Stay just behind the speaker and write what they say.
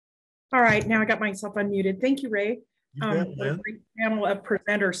All right, now I got myself unmuted. Thank you, Ray. You bet, We're a great panel of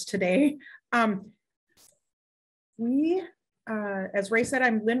presenters today. As Ray said,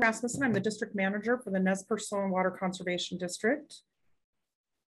 I'm Lynn Rasmussen. I'm the district manager for the Nez Perce Soil and Water Conservation District.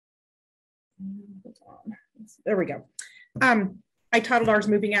 There we go. I titled ours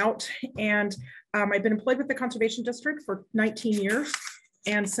Moving Out, and I've been employed with the Conservation District for 19 years.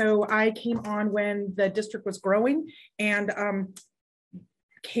 And so I came on when the district was growing and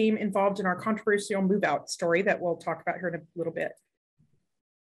came involved in our controversial move out story that we'll talk about here in a little bit.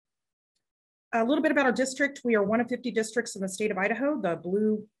 A little bit about our district. We are one of 50 districts in the state of Idaho. The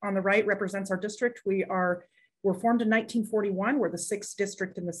blue on the right represents our district. We're formed in 1941. We're the 6th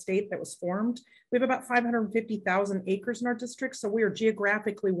district in the state that was formed. We have about 550,000 acres in our district, so we are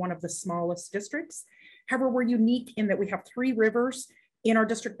geographically one of the smallest districts. However, we're unique in that we have 3 rivers in our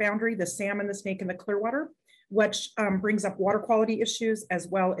district boundary, the Salmon, the Snake, and the Clearwater, which brings up water quality issues as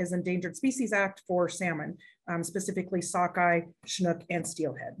well as Endangered Species Act for salmon, specifically sockeye, chinook, and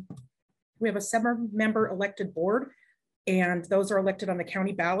steelhead. We have a 7-member elected board, and those are elected on the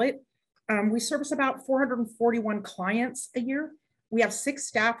county ballot. We service about 441 clients a year. We have 6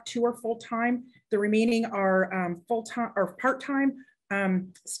 staff, 2 are full-time. The remaining are full-time or part-time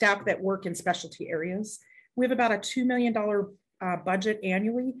staff that work in specialty areas. We have about a $2 million budget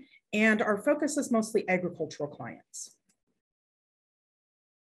annually, and our focus is mostly agricultural clients.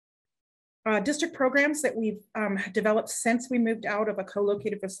 District programs that we've developed since we moved out of a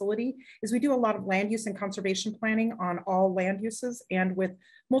co-located facility is we do a lot of land use and conservation planning on all land uses and with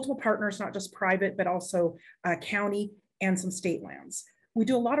multiple partners, not just private, but also county and some state lands. We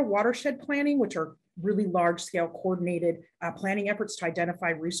do a lot of watershed planning, which are really large scale coordinated planning efforts to identify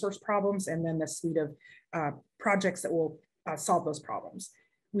resource problems and then the suite of projects that will solve those problems.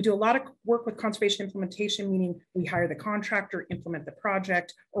 We do a lot of work with conservation implementation, meaning we hire the contractor, implement the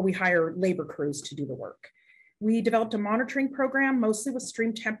project, or we hire labor crews to do the work. We developed a monitoring program, mostly with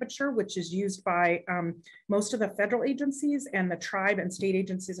stream temperature, which is used by most of the federal agencies and the tribe and state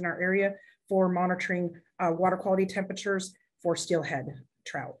agencies in our area for monitoring water quality temperatures for steelhead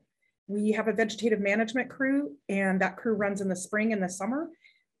trout. We have a vegetative management crew, and that crew runs in the spring and the summer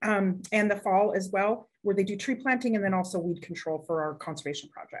and the fall as well, where they do tree planting and then also weed control for our conservation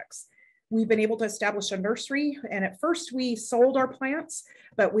projects. We've been able to establish a nursery, and at first we sold our plants,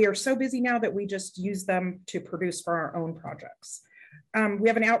 but we are so busy now that we just use them to produce for our own projects. We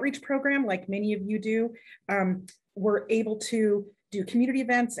have an outreach program like many of you do. We're able to do community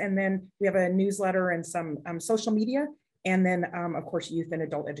events, and then we have a newsletter and some social media, and then of course youth and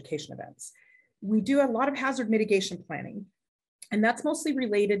adult education events. We do a lot of hazard mitigation planning, and that's mostly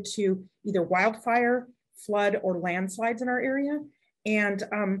related to either wildfire, flood, or landslides in our area. And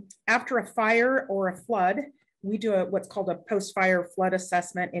after a fire or a flood, we do what's called a post-fire flood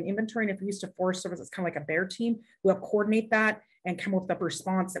assessment and inventory. And if you're used to Forest Service, it's kind of like a bear team. We'll coordinate that and come up with a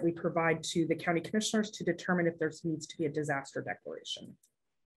response that we provide to the county commissioners to determine if there needs to be a disaster declaration.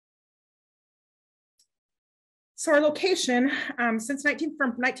 So our location, from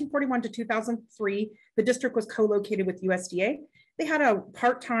 1941 to 2003, the district was co-located with USDA. They had a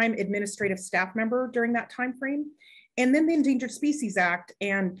part-time administrative staff member during that time frame. And then the Endangered Species Act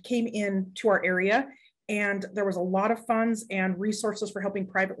came into our area, and there was a lot of funds and resources for helping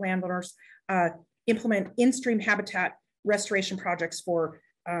private landowners implement in-stream habitat restoration projects for,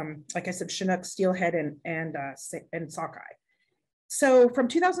 like I said, Chinook, steelhead, and sockeye. So from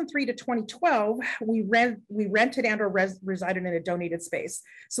 2003 to 2012, we rented and or resided in a donated space.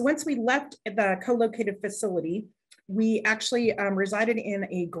 So once we left the co-located facility, we actually resided in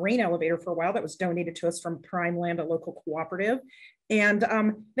a grain elevator for a while that was donated to us from Prime Land, a local cooperative. And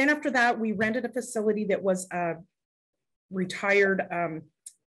then after that, we rented a facility that was a retired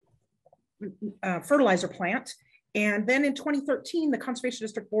fertilizer plant. And then in 2013, the Conservation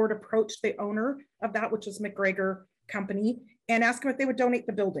District Board approached the owner of that, which is McGregor Company, and asked them if they would donate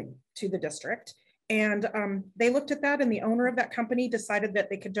the building to the district. And they looked at that, and the owner of that company decided that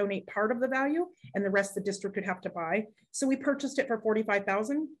they could donate part of the value and the rest the district would have to buy. So we purchased it for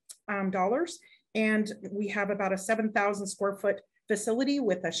 $45,000. And we have about a 7,000 square foot facility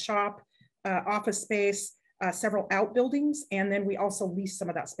with a shop, office space, several outbuildings, and then we also lease some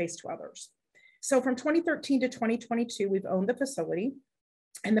of that space to others. So from 2013 to 2022, we've owned the facility.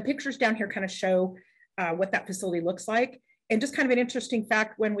 And the pictures down here kind of show what that facility looks like. And just kind of an interesting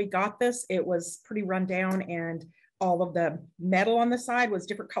fact, when we got this, it was pretty run down and all of the metal on the side was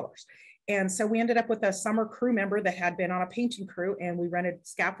different colors. And so we ended up with a summer crew member that had been on a painting crew, and we rented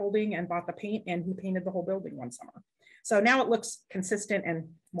scaffolding and bought the paint, and he painted the whole building one summer. So now it looks consistent and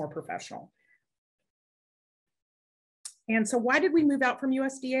more professional. And so why did we move out from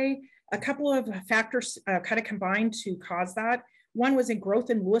USDA? A couple of factors kind of combined to cause that. One was in growth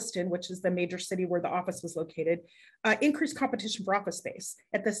in Lewiston, which is the major city where the office was located, increased competition for office space.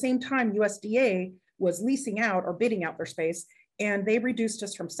 At the same time, USDA was leasing out or bidding out their space, and they reduced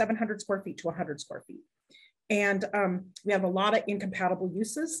us from 700 square feet to 100 square feet. And we have a lot of incompatible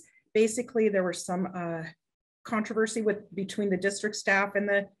uses. Basically, there was some controversy between the district staff and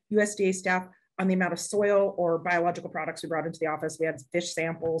the USDA staff on the amount of soil or biological products we brought into the office. We had fish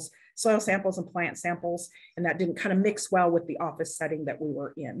samples, soil samples, and plant samples, and that didn't kind of mix well with the office setting that we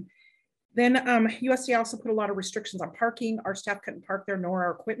were in. Then USDA also put a lot of restrictions on parking. Our staff couldn't park there nor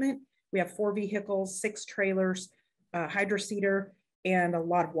our equipment. We have 4 vehicles, 6 trailers, a hydro seeder, and a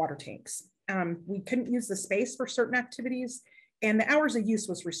lot of water tanks. We couldn't use the space for certain activities, and the hours of use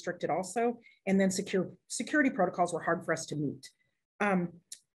was restricted also. And then security protocols were hard for us to meet.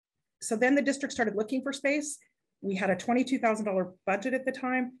 So then the district started looking for space. We had a $22,000 budget at the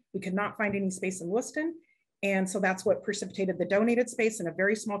time. We could not find any space in Lewiston. And so that's what precipitated the donated space in a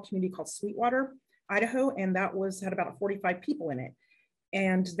very small community called Sweetwater, Idaho. And that had about 45 people in it.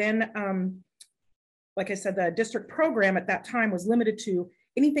 And then, like I said, the district program at that time was limited to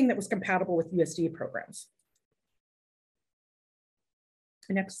anything that was compatible with USDA programs.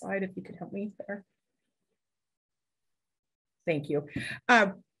 The next slide, if you could help me there. Thank you.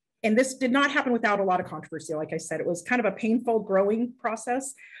 And this did not happen without a lot of controversy. Like I said, it was kind of a painful growing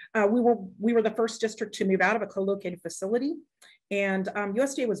process. We were the first district to move out of a co-located facility, and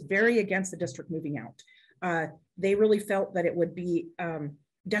USDA was very against the district moving out. They really felt that it would be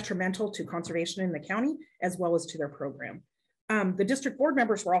detrimental to conservation in the county as well as to their program. The district board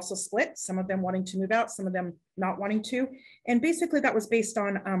members were also split, some of them wanting to move out, some of them not wanting to. And basically that was based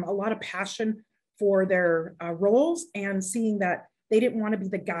on a lot of passion for their roles and seeing that they didn't want to be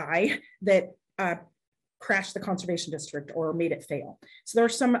the guy that crashed the conservation district or made it fail. So there were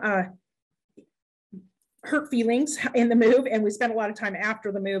some hurt feelings in the move, and we spent a lot of time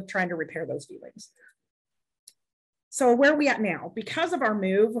after the move trying to repair those feelings. So where are we at now? Because of our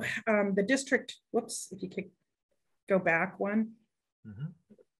move, the district, whoops, if you could go back one.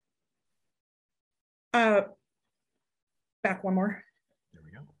 Back one more.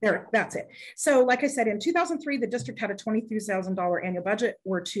 There, that's it. So like I said, in 2003, the district had a $23,000 annual budget.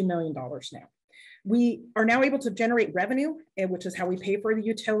 We're $2 million now. We are now able to generate revenue, which is how we pay for the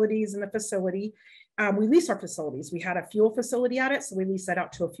utilities and the facility. We lease our facilities. We had a fuel facility at it, so we lease that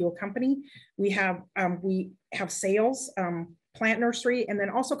out to a fuel company. We have sales, plant nursery, and then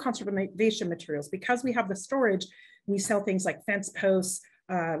also conservation materials. Because we have the storage, we sell things like fence posts,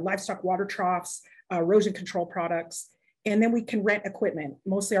 livestock water troughs, erosion control products. And then we can rent equipment.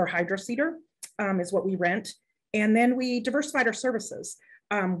 Mostly our hydro seeder is what we rent. And then we diversified our services.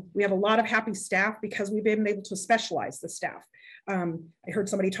 We have a lot of happy staff because we've been able to specialize the staff. I heard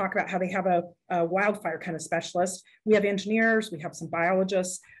somebody talk about how they have a wildfire kind of specialist. We have engineers, we have some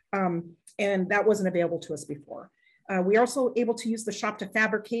biologists, and that wasn't available to us before. We are also able to use the shop to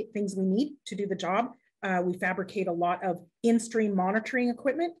fabricate things we need to do the job. We fabricate a lot of in-stream monitoring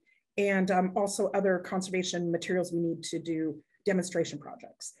equipment and also other conservation materials we need to do demonstration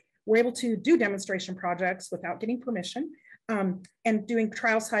projects. We're able to do demonstration projects without getting permission and doing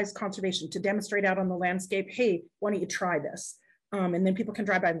trial size conservation to demonstrate out on the landscape, hey, why don't you try this? And then people can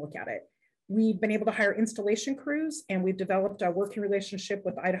drive by and look at it. We've been able to hire installation crews, and we've developed a working relationship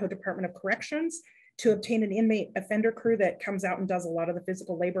with the Idaho Department of Corrections to obtain an inmate offender crew that comes out and does a lot of the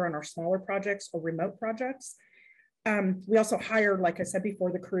physical labor on our smaller projects or remote projects. We also hire, like I said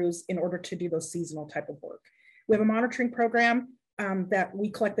before, the crews in order to do those seasonal type of work. We have a monitoring program that we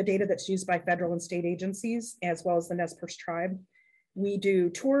collect the data that's used by federal and state agencies, as well as the Nez Perce tribe. We do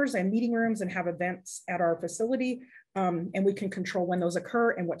tours and meeting rooms and have events at our facility, and we can control when those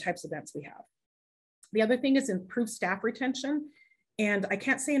occur and what types of events we have. The other thing is improved staff retention. And I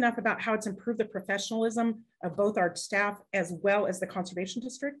can't say enough about how it's improved the professionalism of both our staff as well as the conservation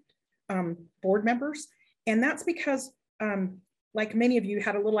district board members. And that's because, like many of you,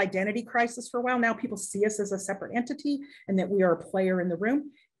 had a little identity crisis for a while. Now people see us as a separate entity and that we are a player in the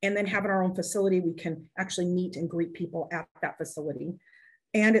room. And then having our own facility, we can actually meet and greet people at that facility.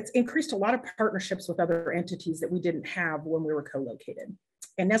 And it's increased a lot of partnerships with other entities that we didn't have when we were co-located.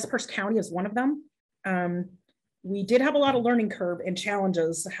 And Nez Perce County is one of them. We did have a lot of learning curve and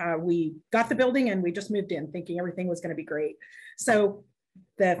challenges. We got the building and we just moved in thinking everything was going to be great. So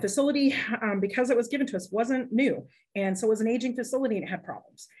the facility, because it was given to us, wasn't new. And so it was an aging facility and it had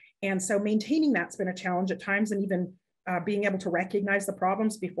problems. And so maintaining that's been a challenge at times, and even being able to recognize the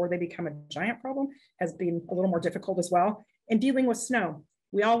problems before they become a giant problem has been a little more difficult as well. And dealing with snow.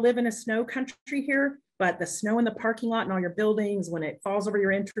 We all live in a snow country here, but the snow in the parking lot and all your buildings, when it falls over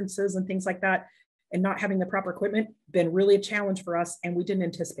your entrances and things like that, and not having the proper equipment, been really a challenge for us, and we didn't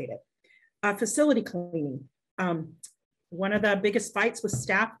anticipate it. Facility cleaning. One of the biggest fights with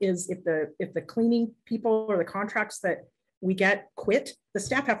staff is if the cleaning people or the contracts that we get quit, the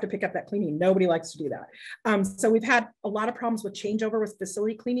staff have to pick up that cleaning. Nobody likes to do that. So we've had a lot of problems with changeover with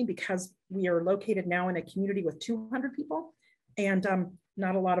facility cleaning because we are located now in a community with 200 people and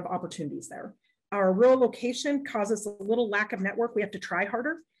not a lot of opportunities there. Our rural location causes a little lack of network. We have to try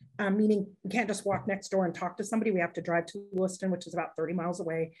harder, meaning we can't just walk next door and talk to somebody. We have to drive to Lewiston, which is about 30 miles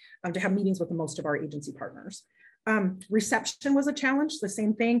away, to have meetings with most of our agency partners. Reception was a challenge, the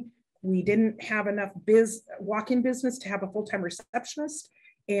same thing. We didn't have enough walk-in business to have a full-time receptionist,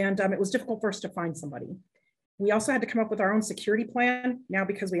 and it was difficult for us to find somebody. We also had to come up with our own security plan. Now,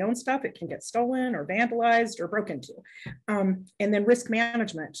 because we own stuff, it can get stolen or vandalized or broken into. And then risk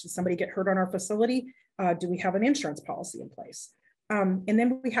management. Should somebody get hurt on our facility? Do we have an insurance policy in place? And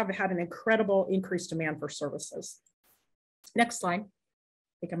then we have had an incredible increased demand for services. Next slide.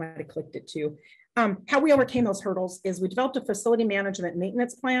 I think I might have clicked it too. How we overcame those hurdles is we developed a facility management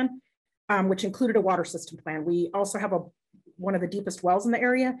maintenance plan, which included a water system plan. We also have one of the deepest wells in the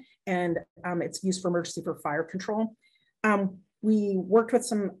area, and it's used for emergency for fire control. We worked with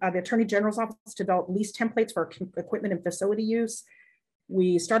the Attorney General's office to develop lease templates for equipment and facility use.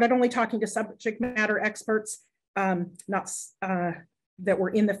 We started only talking to subject matter experts, that were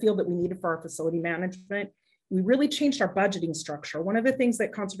in the field that we needed for our facility management. We really changed our budgeting structure. One of the things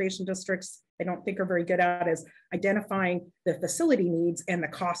that conservation districts, I don't think are very good at is identifying the facility needs and the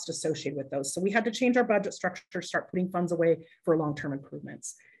cost associated with those. So we had to change our budget structure, start putting funds away for long-term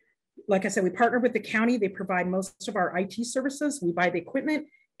improvements. Like I said, we partnered with the county. They provide most of our IT services. We buy the equipment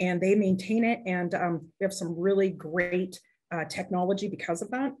and they maintain it. And we have some really great technology because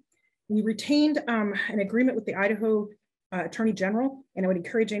of that. We retained an agreement with the Idaho Attorney General, and I would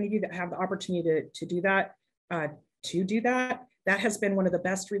encourage any of you that have the opportunity to do that. That has been one of the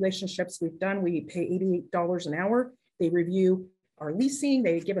best relationships we've done. We pay $88 an hour. They review our leasing.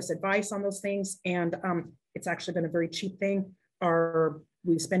 They give us advice on those things. And it's actually been a very cheap thing.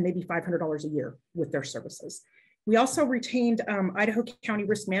 We spend maybe $500 a year with their services. We also retained Idaho County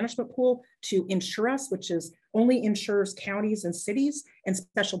Risk Management Pool to insure us, which only insures counties and cities and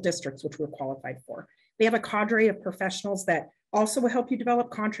special districts, which we're qualified for. They have a cadre of professionals that also will help you develop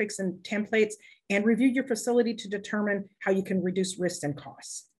contracts and templates and review your facility to determine how you can reduce risks and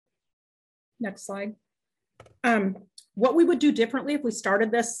costs. Next slide. What we would do differently if we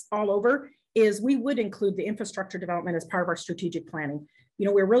started this all over is we would include the infrastructure development as part of our strategic planning. You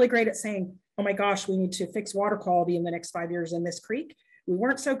know, we're really great at saying, oh my gosh, we need to fix water quality in the next 5 years in this creek. We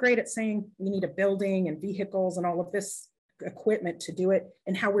weren't so great at saying we need a building and vehicles and all of this equipment to do it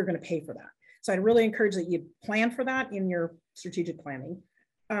and how we're going to pay for that. So I'd really encourage that you plan for that in your strategic planning.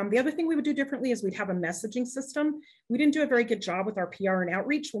 The other thing we would do differently is we'd have a messaging system. We didn't do a very good job with our PR and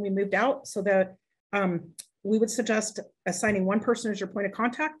outreach when we moved out, so that we would suggest assigning one person as your point of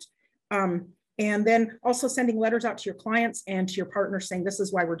contact, and then also sending letters out to your clients and to your partners saying this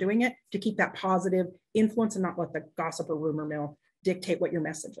is why we're doing it, to keep that positive influence and not let the gossip or rumor mill dictate what your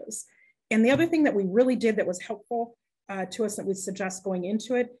message is. And the other thing that we really did that was helpful to us that we suggest going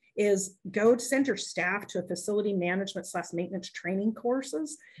into it is send your staff to a facility management / maintenance training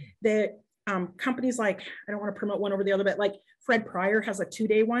courses that companies like, I don't want to promote one over the other, but like Fred Pryor has a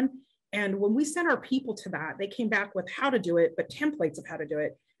 2-day one. And when we sent our people to that, they came back with how to do it, but templates of how to do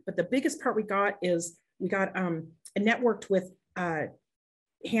it. But the biggest part we got networked with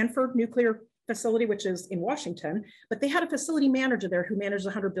Hanford Nuclear Facility, which is in Washington, but they had a facility manager there who managed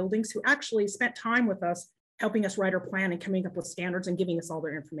 100 buildings who actually spent time with us, helping us write our plan and coming up with standards and giving us all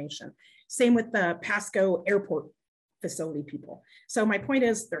their information. Same with the Pasco Airport facility people. So my point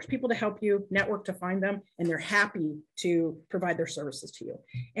is there's people to help you network to find them, and they're happy to provide their services to you.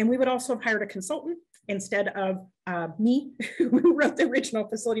 And we would also have hired a consultant instead of me, who wrote the original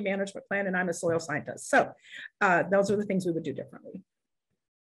facility management plan, and I'm a soil scientist. So those are the things we would do differently.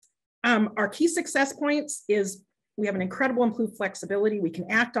 Our key success points is we have an incredible improved flexibility. We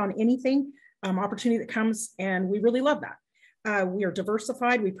can act on anything, opportunity that comes, and we really love that. We are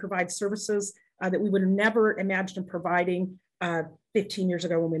diversified. We provide services that we would have never imagined providing 15 years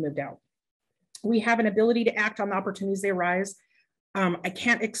ago when we moved out. We have an ability to act on the opportunities that arise. I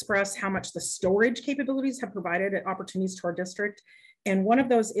can't express how much the storage capabilities have provided opportunities to our district. And one of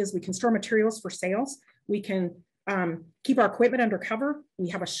those is we can store materials for sales. We can keep our equipment under cover. We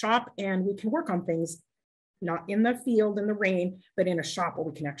have a shop and we can work on things, not in the field in the rain, but in a shop where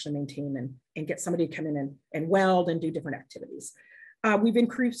we can actually maintain and get somebody to come in and weld and do different activities. We've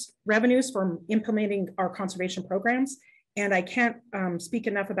increased revenues from implementing our conservation programs. And I can't speak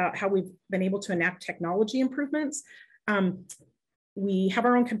enough about how we've been able to enact technology improvements. We have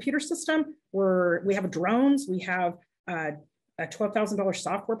our own computer system where we have drones. We have a $12,000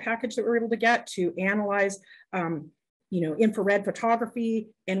 software package that we're able to get to analyze infrared photography.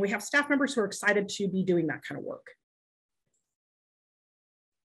 And we have staff members who are excited to be doing that kind of work.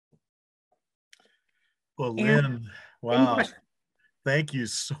 Well, Lynn, wow. Thank you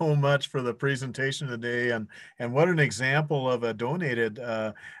so much for the presentation today, and what an example of a donated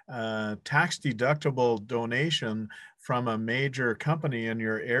tax-deductible donation from a major company in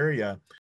your area.